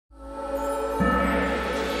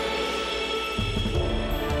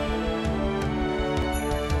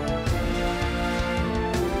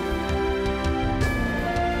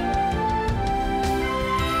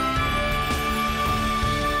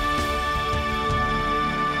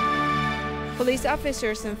Police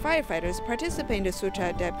officers and firefighters participate in the sutra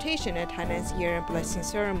adaptation at Tainan's year-end blessing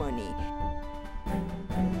ceremony.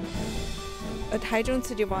 A Taichung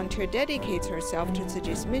Tzu Chi volunteer dedicates herself to Tzu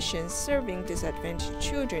Chi's mission, serving disadvantaged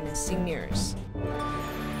children and seniors.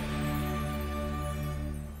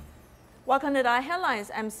 Welcome to DaAi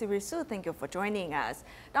Headlines. I'm Siri Su. Thank you for joining us.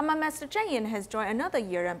 Dharma Master Zheng Yin has joined another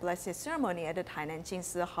year-end blessing ceremony at the Tainan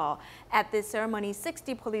Jingsi Hall. At this ceremony,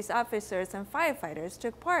 60 police officers and firefighters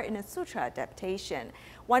took part in a sutra adaptation.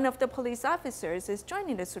 One of the police officers is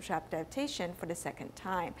joining the sutra adaptation for the second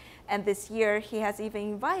time. And this year, he has even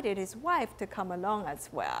invited his wife to come along as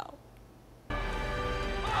well.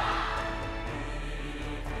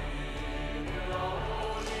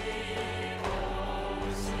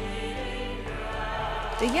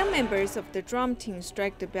 The young members of the drum team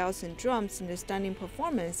strike the bells and drums in the stunning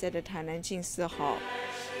performance at the Tainan Jingsi Hall.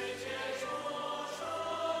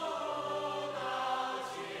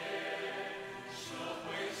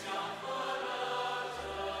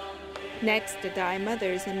 Next, the DaAi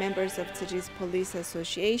mothers and members of Tzu Chi's Police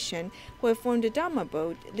Association, who have formed the Dharma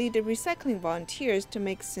boat, lead the recycling volunteers to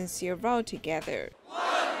make sincere vow together.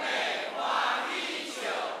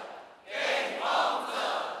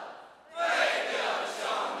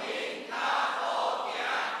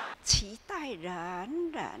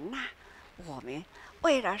 人人呐，我们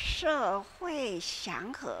为了社会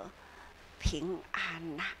祥和、平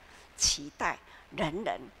安呐，期待人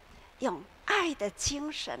人用爱的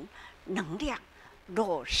精神、能量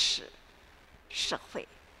落实社会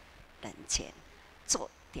人间，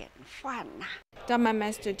做典范呐。 Dharma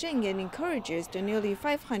Master Zheng Yin encourages the nearly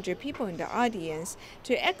 500 people in the audience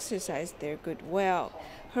to exercise their goodwill.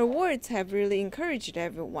 Her words have really encouraged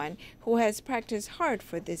everyone who has practiced hard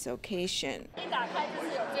for this occasion.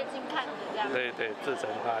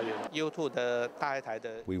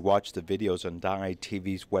 We watch the videos on DaAi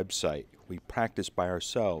TV's website. We practice by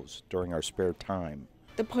ourselves during our spare time.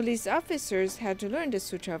 The police officers had to learn the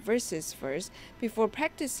sutra verses first before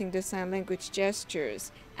practicing the sign language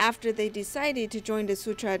gestures. After they decided to join the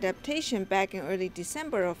sutra adaptation back in early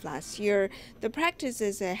December of last year, the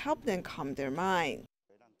practices had helped them calm their mind.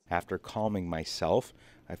 After calming myself,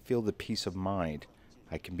 I feel the peace of mind.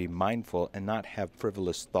 I can be mindful and not have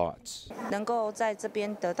frivolous thoughts.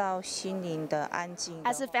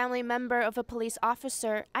 As a family member of a police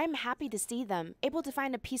officer, I'm happy to see them able to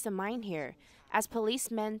find a peace of mind here. As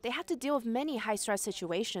policemen, they have to deal with many high-stress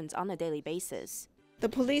situations on a daily basis. The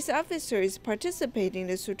police officer is participating in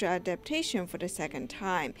the sutra adaptation for the second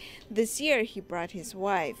time. This year, he brought his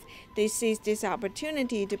wife. They seized this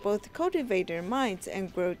opportunity to both cultivate their minds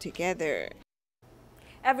and grow together.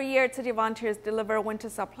 Every year, Tzu Chi volunteers deliver winter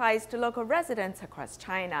supplies to local residents across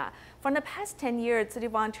China. For the past 10 years, Tzu Chi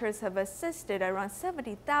volunteers have assisted around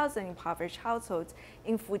 70,000 impoverished households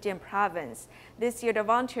in Fujian province. This year, the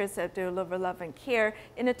volunteers have delivered love and care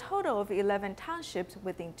in a total of 11 townships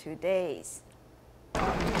within 2 days.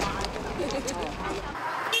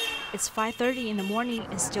 It's 5:30 in the morning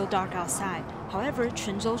and still dark outside. However,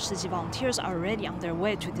泉州慈济volunteers are already on their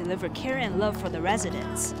way to deliver care and love for the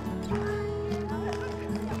residents.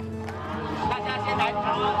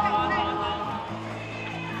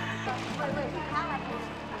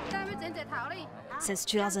 Since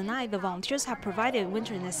 2009, the volunteers have provided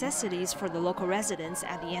winter necessities for the local residents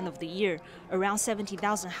at the end of the year. Around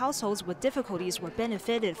 70,000 households with difficulties were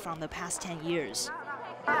benefited from the past 10 years.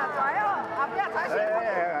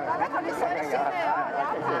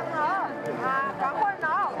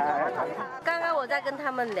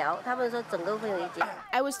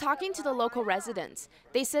 I was talking to the local residents.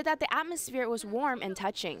 They said that the atmosphere was warm and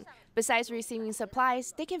touching. Besides receiving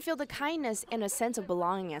supplies, they can feel the kindness and a sense of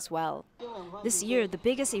belonging as well. This year, the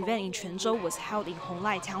biggest event in Quanzhou was held in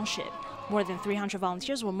Honglai Township. More than 300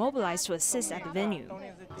 volunteers were mobilized to assist at the venue.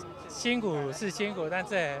 辛苦是辛苦，但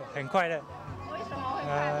是很快乐。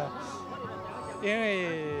因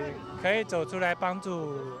为可以走出来帮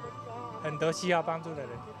助很多需要帮助的人。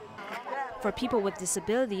 For people with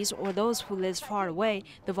disabilities or those who live far away,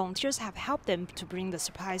 the volunteers have helped them to bring the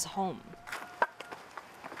supplies home.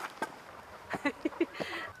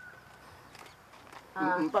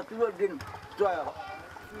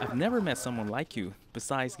 I've never met someone like you.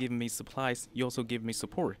 Besides giving me supplies, you also give me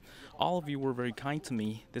support. All of you were very kind to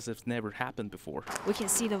me. This has never happened before. We can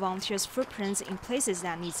see the volunteers' footprints in places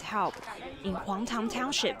that need help. In Huangtang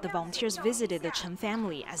Township, the volunteers visited the Chen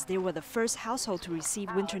family as they were the first household to receive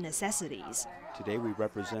winter necessities. Today we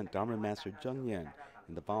represent Dharma Master Zheng Yin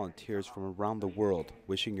and the volunteers from around the world,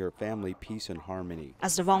 wishing your family peace and harmony.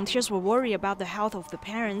 As the volunteers were worried about the health of the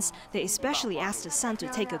parents, they especially asked the son to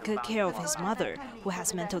take good care of his mother, who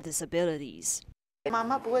has mental disabilities. 妈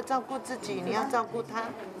妈不会照顾自己，你要照顾她。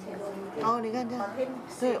哦，你看这样，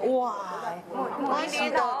对，哇，每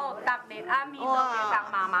年都逐日暗暝都会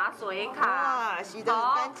当妈妈洗脚，哇，洗得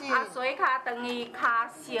很干净。啊，洗脚等于脚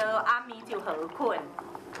烧，暗暝就好困，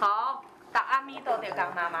好，逐暗暝都得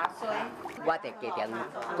当妈媽洗。我哋嘅人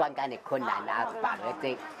關緊嘅困難啊，辦嗰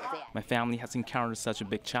啲。My family has encountered such a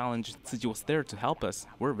big challenge. Tzu Chi was there to help us.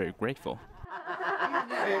 We're very grateful.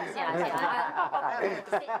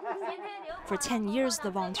 For 10 years,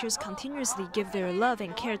 the volunteers continuously give their love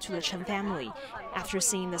and care to the Chen family. After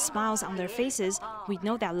seeing the smiles on their faces, we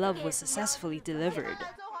know that love was successfully delivered.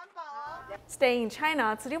 Staying in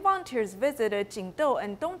China, Tzu Chi volunteers visited Jingdou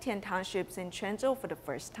and Dongtian townships in Quanzhou for the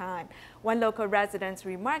first time. One local resident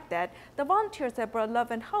remarked that the volunteers have brought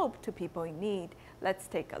love and hope to people in need. Let's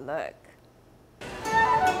take a look.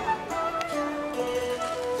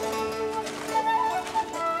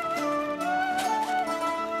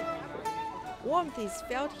 Warmth is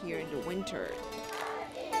felt here in the winter.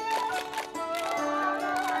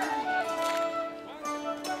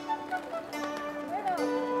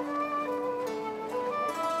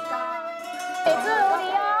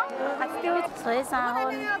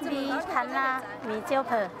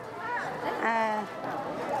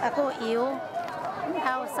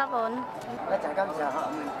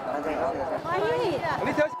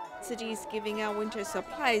 Tzu Chi is giving out winter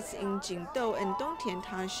supplies in Jingdou and Dongtian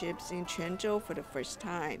townships in Quanzhou for the first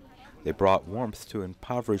time. They brought warmth to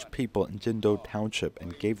impoverished people in Jingdou Township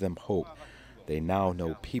and gave them hope. They now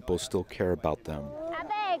know people still care about them.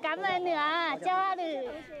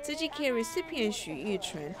 Tzu Chi care recipient Xu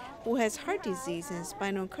Yuchun, who has heart disease and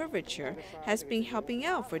spinal curvature, has been helping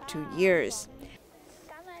out for 2 years.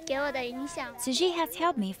 Tzu Chi has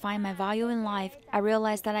helped me find my value in life. I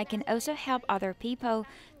realized that I can also help other people.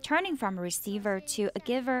 Turning from a receiver to a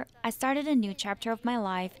giver, I started a new chapter of my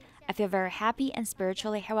life. I feel very happy and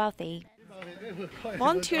spiritually healthy.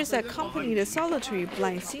 Volunteers accompany the solitary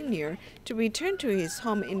blind senior to return to his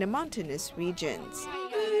home in the mountainous regions.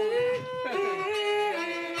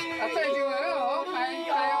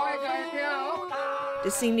 The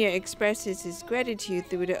senior expresses his gratitude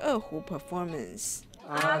through the Erhu performance.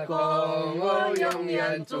 阿公，我永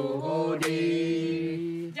远祝福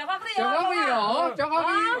你。祝福你哦，祝福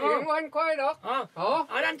你永远快乐。好，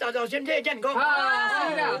咱早早身体健康。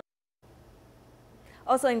是的。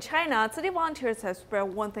 Also in China, Tzu Chi volunteers have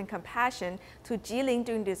spread warmth and compassion to Jilin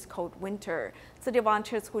during this cold winter. Tzu Chi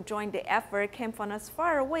volunteers who joined the effort came from as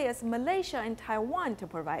far away as Malaysia and Taiwan to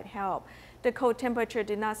provide help. The cold temperature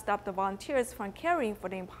did not stop the volunteers from caring for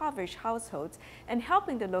the impoverished households and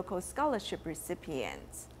helping the local scholarship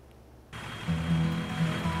recipients.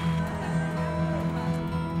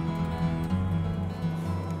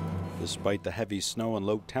 Despite the heavy snow and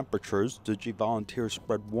low temperatures, Tzu Chi volunteers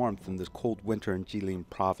spread warmth in this cold winter in Jilin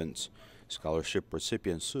province. Scholarship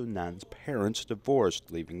recipient Sun Nan's parents divorced,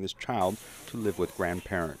 leaving this child to live with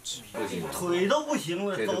grandparents.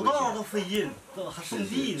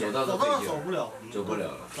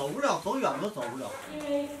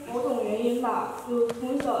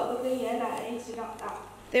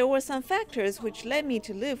 There were some factors which led me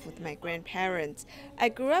to live with my grandparents. I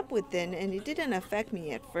grew up with them and it didn't affect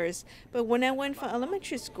me at first, but when I went for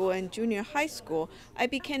elementary school and junior high school, I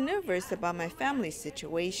became nervous about my family's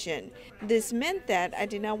situation. This meant that I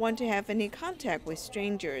did not want to have any contact with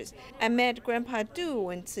strangers. I met Grandpa Du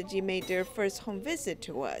when Tzu Chi made their first home visit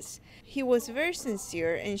to us. He was very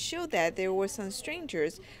sincere and showed that there were some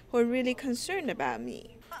strangers who were really concerned about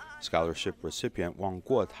me. Scholarship recipient Wang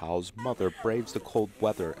Guotao's mother braves the cold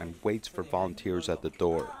weather and waits for volunteers at the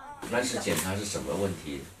door. 那是检查是什么问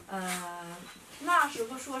题？那时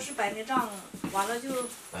候说是白内障，完了就。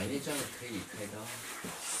白内障可以开刀。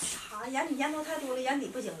眼头太多了，眼底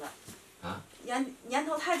不行了。啊？眼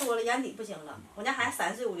头太多了，眼底不行了。我家孩子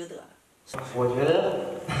3岁我就得了。我觉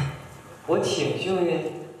得我挺幸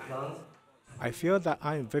运，能。I feel that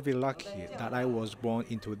I am very lucky that I was born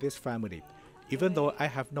into this family. Even though I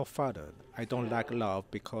have no father, I don't lack love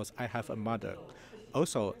because I have a mother.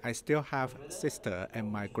 Also, I still have a sister and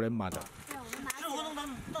my grandmother.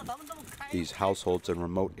 These households in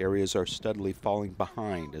remote areas are steadily falling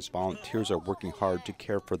behind as volunteers are working hard to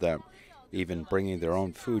care for them, even bringing their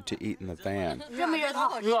own food to eat in the van.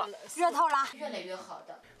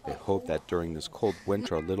 They hope that during this cold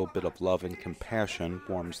winter, a little bit of love and compassion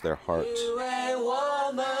warms their hearts.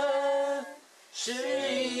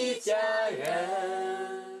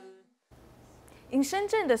 In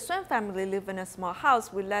Shenzhen, the Sun family live in a small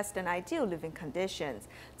house with less than ideal living conditions.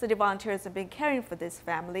 So the volunteers have been caring for this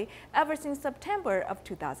family ever since September of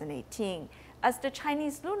 2018. As the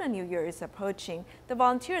Chinese Lunar New Year is approaching, the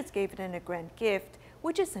volunteers gave them a grand gift,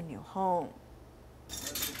 which is a new home.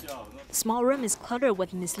 The small room is cluttered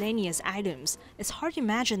with miscellaneous items. It's hard to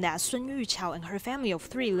imagine that Sun Yu Chao and her family of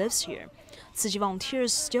 3 lives here. Tzu Chi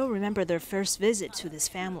volunteers still remember their first visit to this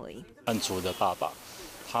family.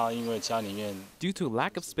 Due to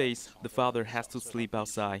lack of space, the father has to sleep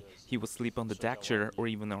outside. He will sleep on the deck chair or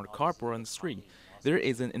even on a cardboard on the street. There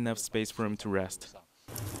isn't enough space for him to rest.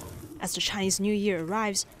 As the Chinese New Year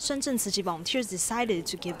arrives, Shenzhen Tzu Chi volunteers decided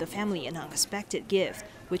to give the family an unexpected gift,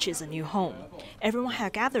 which is a new home. Everyone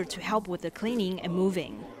had gathered to help with the cleaning and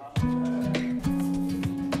moving.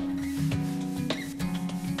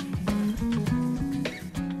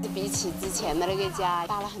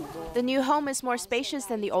 The new home is more spacious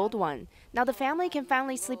than the old one. Now the family can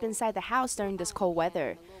finally sleep inside the house during this cold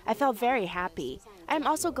weather. I felt very happy. I am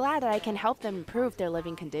also glad that I can help them improve their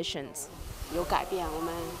living conditions.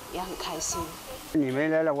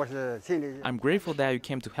 I'm grateful that you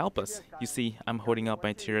came to help us. You see, I'm holding up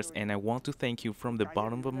my tears and I want to thank you from the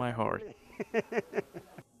bottom of my heart.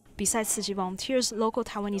 Besides Tzu Chi volunteers, local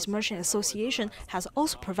Taiwanese Merchant Association has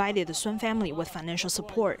also provided the Sun family with financial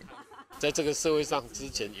support.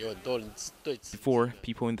 Before,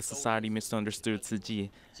 people in the society misunderstood Tzu Chi.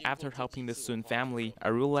 After helping the Sun family, I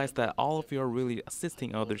realized that all of you are really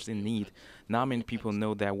assisting others in need. Not many people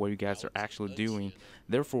know that what you guys are actually doing.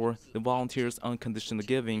 Therefore, the volunteers' unconditional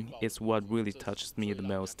giving is what really touches me the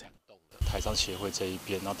most.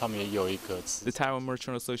 The Taiwan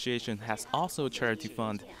Merchant Association has also a charity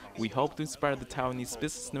fund. We hope to inspire the Taiwanese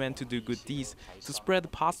businessmen to do good deeds, to spread the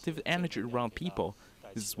positive energy around people.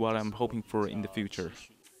 This is what I'm hoping for in the future.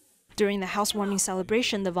 During the housewarming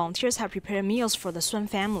celebration, the volunteers have prepared meals for the Sun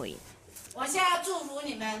family.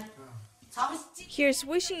 Here's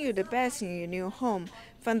wishing you the best in your new home.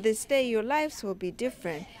 From this day, your lives will be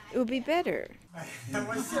different. It will be better.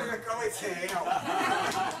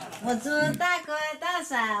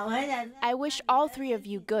 I wish all 3 of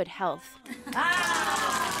you good health.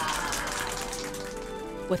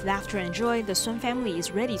 With laughter and joy, the Sun family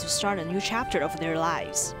is ready to start a new chapter of their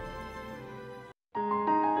lives.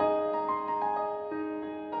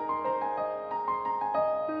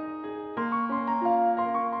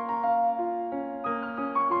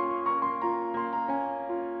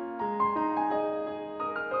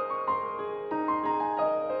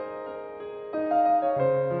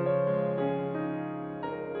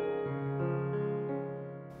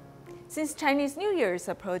 Since Chinese New Year is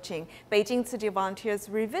approaching, Beijing Tzu Chi volunteers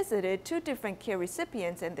revisited 2 different care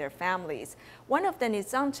recipients and their families. One of them is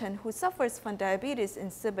Zhang Chen, who suffers from diabetes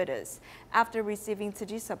insipidus. After receiving Tzu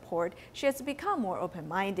Chi support, she has become more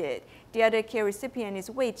open-minded. The other care recipient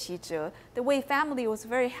is Wei Qizhe. The Wei family was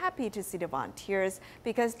very happy to see the volunteers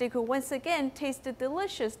because they could once again taste the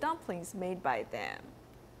delicious dumplings made by them.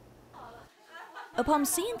 Upon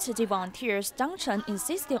seeing Tzu Chi volunteers, Zhang Chen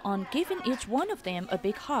insisted on giving each one of them a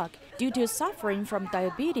big hug. Due to suffering from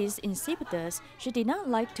diabetes insipidus, she did not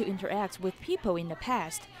like to interact with people in the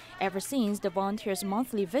past. Ever since the volunteers'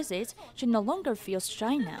 monthly visits, she no longer feels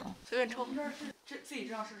shy now.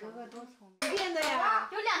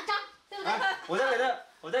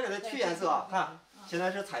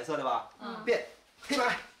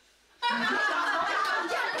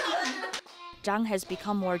 Zhang has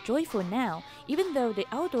become more joyful now. Even though the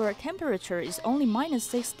outdoor temperature is only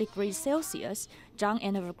 -6 degrees Celsius, Zhang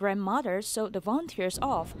and her grandmother showed the volunteers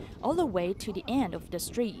off all the way to the end of the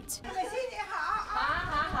street.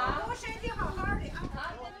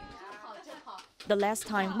 The last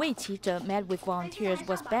time Wei Qizhe met with volunteers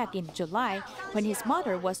was back in July, when his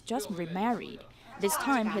mother was just remarried. This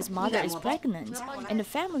time, his mother is pregnant, and the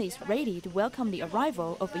family is ready to welcome the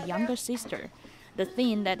arrival of a younger sister. The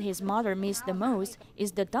thing that his mother missed the most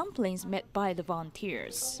is the dumplings made by the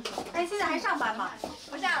volunteers.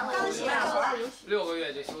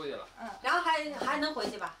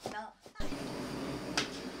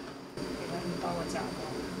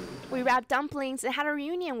 We wrapped dumplings and had a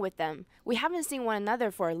reunion with them. We haven't seen one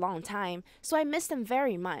another for a long time, so I miss them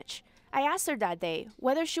very much. I asked her that day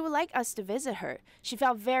whether she would like us to visit her. She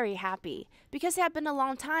felt very happy, because it had been a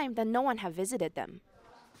long time that no one had visited them.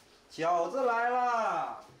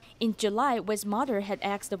 In July, Wei's mother had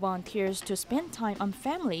asked the volunteers to spend time on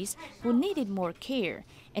families who needed more care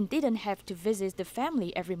and didn't have to visit the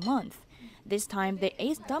family every month. This time, they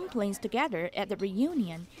ate dumplings together at the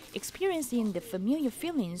reunion, experiencing the familiar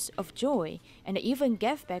feelings of joy, and even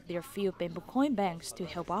gave back their few bamboo coin banks to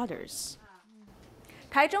help others.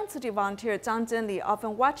 Taichung Tzu Chi volunteer Zhang Zhenli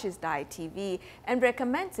often watches DaAi TV and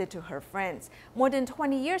recommends it to her friends. More than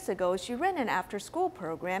 20 years ago, she ran an after-school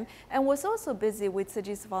program and was also busy with Tzu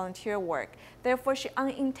Chi's volunteer work. Therefore, she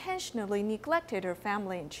unintentionally neglected her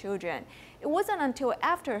family and children. It wasn't until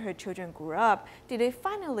after her children grew up did they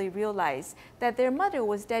finally realize that their mother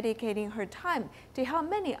was dedicating her time to help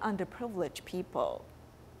many underprivileged people.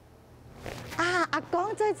 啊，阿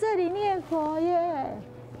公在这里念佛耶。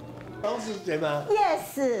当时谁吗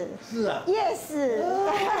 ？Yes。是啊。Yes。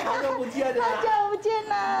好久不见了。好久不见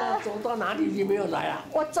了。走到哪里你没有来啊？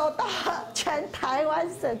我走到全台湾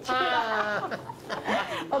省去了。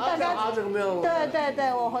我刚刚好久没有。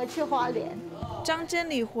对，我回去花莲。 Zhang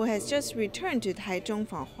Zhenli, who has just returned to Taichung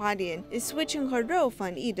from Hualien, is switching her role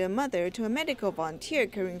from either mother to a medical volunteer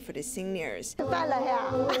caring for the seniors.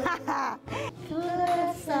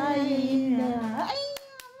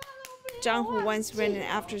 Zhang, who once ran an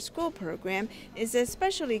after-school program, is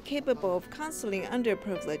especially capable of counseling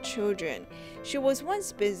underprivileged children. She was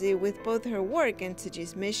once busy with both her work and Tzu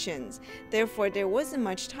Chi's missions. Therefore, there wasn't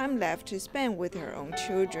much time left to spend with her own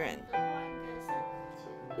children.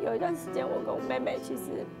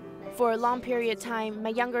 For a long period of time, my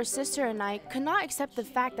younger sister and I could not accept the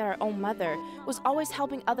fact that our own mother was always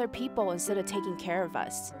helping other people instead of taking care of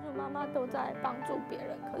us.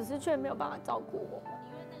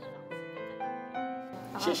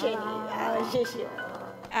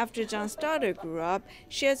 After Zhang's daughter grew up,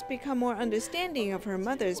 she has become more understanding of her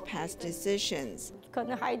mother's past decisions.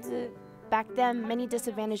 Back then, many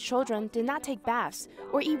disadvantaged children did not take baths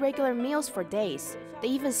or eat regular meals for days. They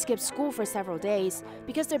even skipped school for several days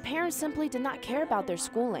because their parents simply did not care about their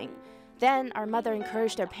schooling. Then, our mother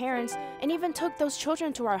encouraged their parents and even took those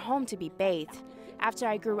children to our home to be bathed. After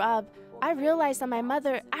I grew up, I realized that my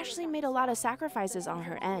mother actually made a lot of sacrifices on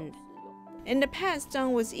her end. In the past,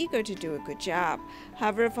 Zhang was eager to do a good job.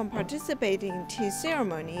 However, from participating in tea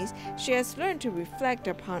ceremonies, she has learned to reflect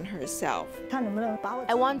upon herself.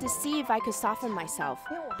 I wanted to see if I could soften myself,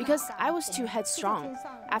 because I was too headstrong.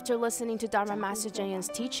 After listening to Dharma Master Zhenyan's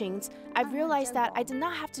teachings, I realized that I did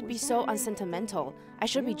not have to be so unsentimental. I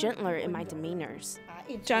should be gentler in my demeanors.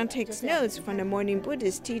 Zhang takes notes from the morning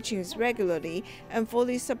Buddhist teachings regularly and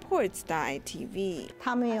fully supports DaAi TV.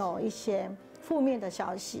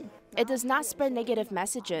 It does not spread negative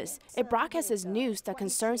messages. It broadcasts news that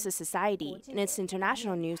concerns the society, and its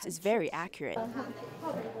international news is very accurate.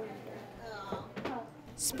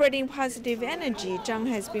 Spreading positive energy, Zhang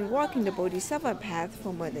has been walking the Bodhisattva path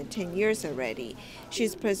for more than 10 years already.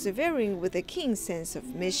 She's persevering with a keen sense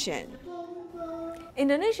of mission.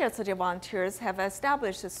 Indonesia Tzu Chi volunteers have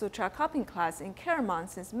established a sutra copying class in Karaman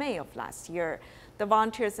since May of last year. The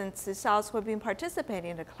volunteers and Tzu Shaos who have been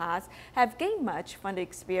participating in the class have gained much from the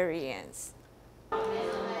experience.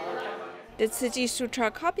 The Tzu Chi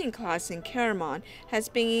Sutra copying class in Karaman has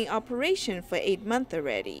been in operation for 8 months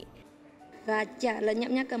already.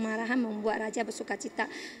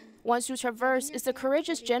 One sutra verse is the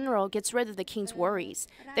courageous general gets rid of the king's worries.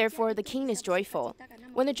 Therefore, the king is joyful.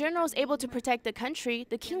 When the general is able to protect the country,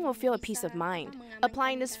 the king will feel a peace of mind.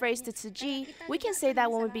 Applying this phrase to Tzu Chi, we can say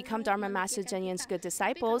that when we become Dharma Master Zhenyan's good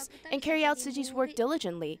disciples and carry out Tzu Chi's work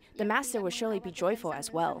diligently, the master will surely be joyful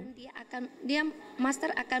as well.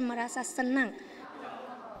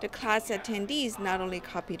 The class attendees not only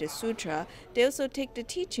copy the sutra, they also take the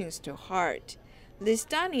teachings to heart. Liz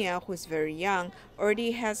Dania, who's very young,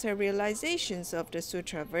 already has her realizations of the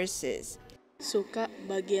sutra verses.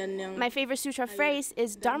 My favorite sutra phrase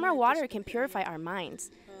is Dharma water can purify our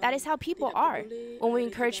minds. That is how people are. When we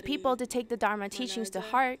encourage people to take the Dharma teachings to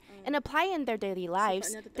heart and apply it in their daily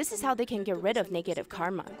lives, this is how they can get rid of negative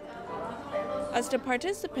karma. As the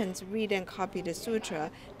participants read and copy the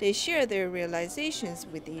sutra, they share their realizations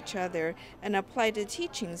with each other and apply the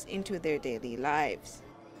teachings into their daily lives.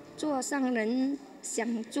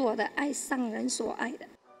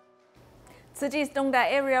 Tzu Chi's Dongda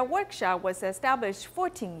area workshop was established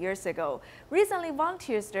 14 years ago. Recently,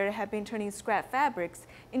 volunteers there have been turning scrap fabrics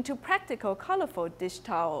into practical, colorful dish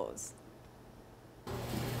towels.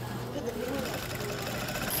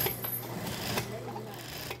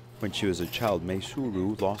 When she was a child, Mei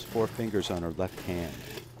Suru lost 4 fingers on her left hand.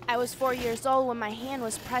 I was 4 years old when my hand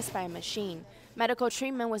was pressed by a machine. Medical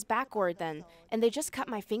treatment was backward then, and they just cut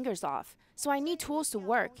my fingers off. So I need tools to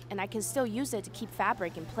work, and I can still use it to keep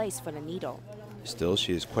fabric in place for the needle. Still,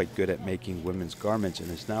 she is quite good at making women's garments and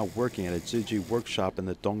is now working at a Tzu Chi workshop in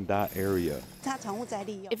the Dongda area.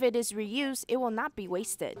 If it is reused, it will not be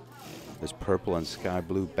wasted. There's purple and sky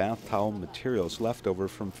blue bath towel materials left over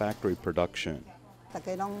from factory production.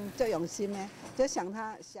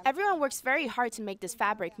 Everyone works very hard to make this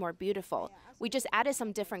fabric more beautiful. We just added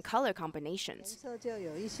some different color combinations.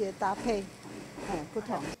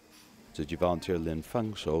 Tzu volunteer Lin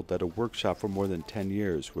Fengshou led a workshop for more than 10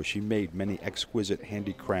 years where she made many exquisite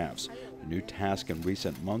handicrafts. The new task in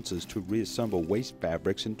recent months is to reassemble waste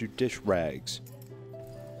fabrics into dish rags.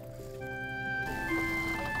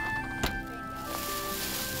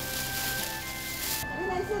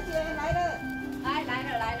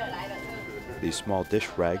 These small dish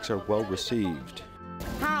rags are well received.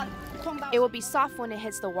 It will be soft when it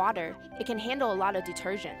hits the water. It can handle a lot of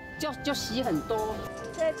detergent.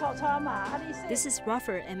 This is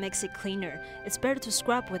rougher and makes it cleaner. It's better to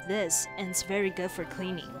scrub with this, and it's very good for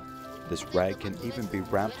cleaning. This rag can even be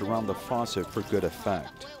wrapped around the faucet for good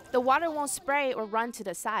effect. The water won't spray or run to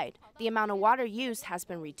the side. The amount of water used has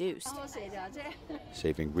been reduced.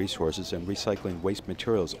 Saving resources and recycling waste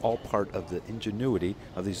materials, all part of the ingenuity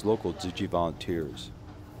of these local Tzu volunteers.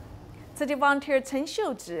 Tzu volunteer Chen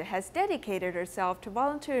秀has dedicated herself to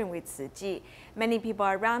volunteering with Tzu. Many people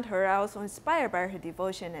around her are also inspired by her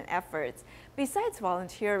devotion and efforts. Besides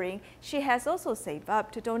volunteering, she has also saved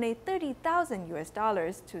up to donate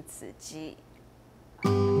 $30,000 to Tzu.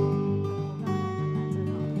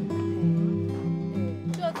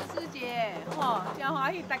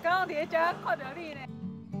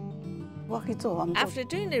 After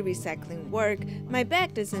doing the recycling work, my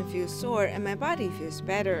back doesn't feel sore and my body feels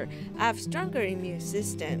better. I have stronger immune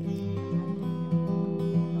system.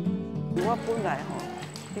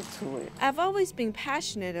 I've always been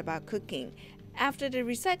passionate about cooking. After the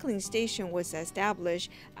recycling station was established,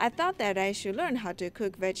 I thought that I should learn how to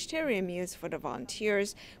cook vegetarian meals for the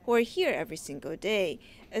volunteers who are here every single day.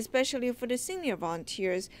 Especially for the senior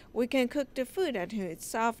volunteers, we can cook the food until it's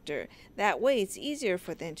softer. That way it's easier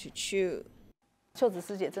for them to chew.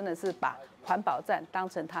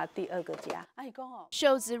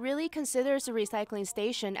 Shozi really considers the recycling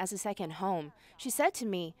station as a second home. She said to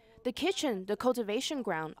me, the kitchen, the cultivation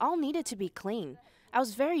ground, all needed to be clean. I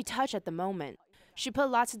was very touched at the moment. She put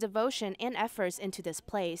lots of devotion and efforts into this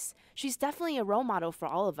place. She's definitely a role model for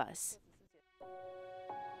all of us.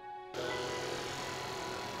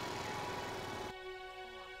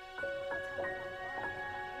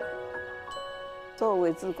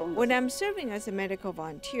 When I'm serving as a medical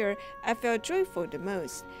volunteer, I felt joyful the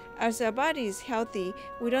most. As our body is healthy,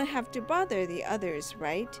 we don't have to bother the others,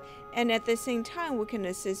 right? And at the same time, we can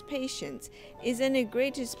assist patients. Isn't it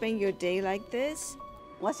great to spend your day like this?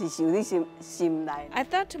 I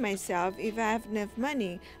thought to myself, if I have enough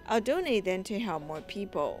money, I'll donate them to help more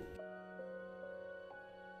people.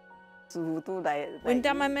 When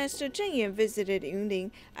Dharma Master Zheng Yan visited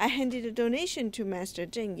Yunlin, I handed a donation to Master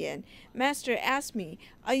Zheng Yan. Master asked me,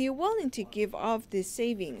 "Are you willing to give off these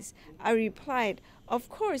savings?" I replied, "Of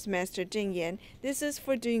course, Master Zheng Yan. This is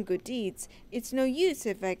for doing good deeds. It's no use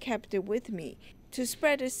if I kept it with me. To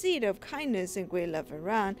spread the seed of kindness and great love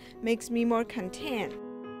around makes me more content."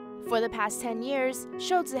 For the past 10 years,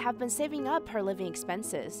 Shozi have been saving up her living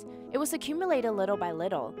expenses. It was accumulated little by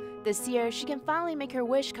little. This year, she can finally make her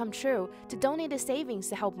wish come true to donate the savings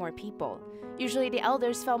to help more people. Usually, the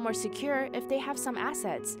elders felt more secure if they have some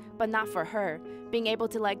assets, but not for her. Being able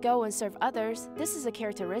to let go and serve others, this is a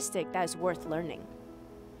characteristic that is worth learning.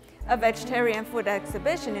 A vegetarian food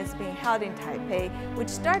exhibition is being held in Taipei, which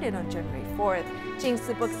started on January 4th.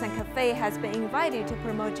 Jingsi Books and Cafe has been invited to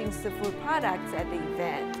promote Jingsi food products at the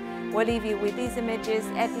event. We'll leave you with these images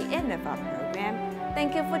at the end of our program.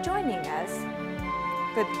 Thank you for joining us.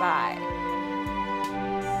 Goodbye.